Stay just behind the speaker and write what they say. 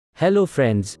Hello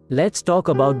friends, let's talk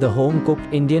about the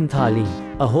home-cooked Indian thali.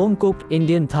 A home-cooked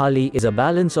Indian thali is a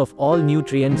balance of all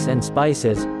nutrients and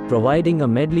spices, providing a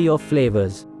medley of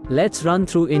flavors. Let's run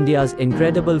through India's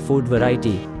incredible food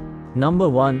variety. Number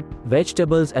 1.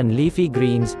 Vegetables and leafy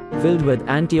greens, filled with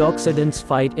antioxidants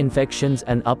fight infections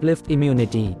and uplift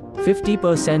immunity.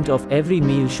 50% of every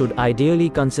meal should ideally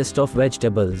consist of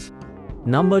vegetables.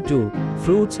 Number 2.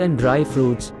 Fruits and dry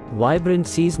fruits. Vibrant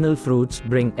seasonal fruits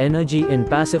bring energy and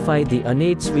pacify the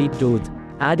innate sweet tooth,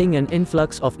 adding an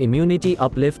influx of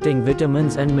immunity-uplifting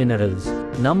vitamins and minerals.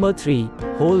 Number 3.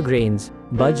 Whole grains.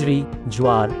 Bajri,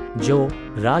 jowar, jow,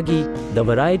 ragi, the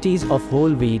varieties of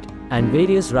whole wheat, and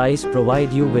various rice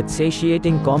provide you with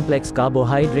satiating complex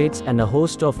carbohydrates and a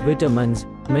host of vitamins,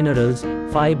 minerals,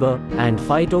 fiber, and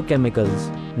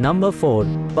phytochemicals. Number 4.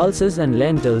 Pulses and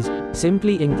lentils.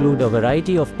 Simply include a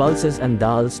variety of pulses and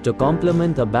dals to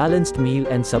complement a balanced meal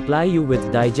and supply you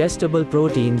with digestible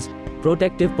proteins,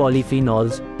 protective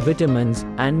polyphenols, vitamins,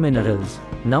 and minerals.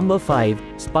 Number 5.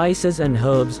 Spices and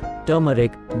herbs.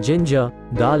 Turmeric, ginger,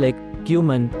 garlic,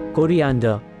 cumin,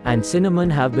 coriander, and cinnamon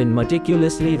have been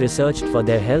meticulously researched for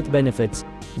their health benefits.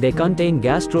 They contain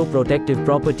gastroprotective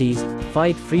properties,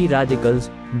 fight free radicals,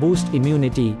 boost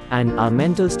immunity, and are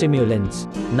mental stimulants.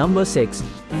 Number 6.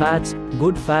 Fats.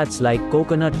 Good fats like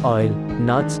coconut oil,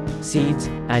 nuts, seeds,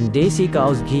 and desi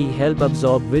cow's ghee help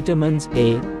absorb vitamins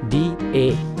A, D,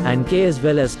 A, and K as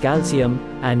well as calcium,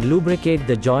 and lubricate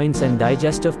the joints and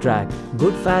digestive tract.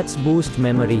 Good fats boost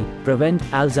memory, prevent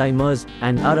Alzheimer's,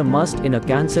 and are a must in a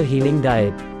cancer-healing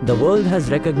diet. The world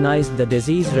has recognized the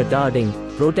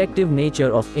disease-retarding, protective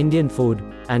nature of Indian food,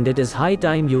 and it is high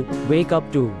time you wake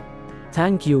up too.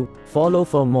 Thank you. Follow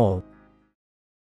for more.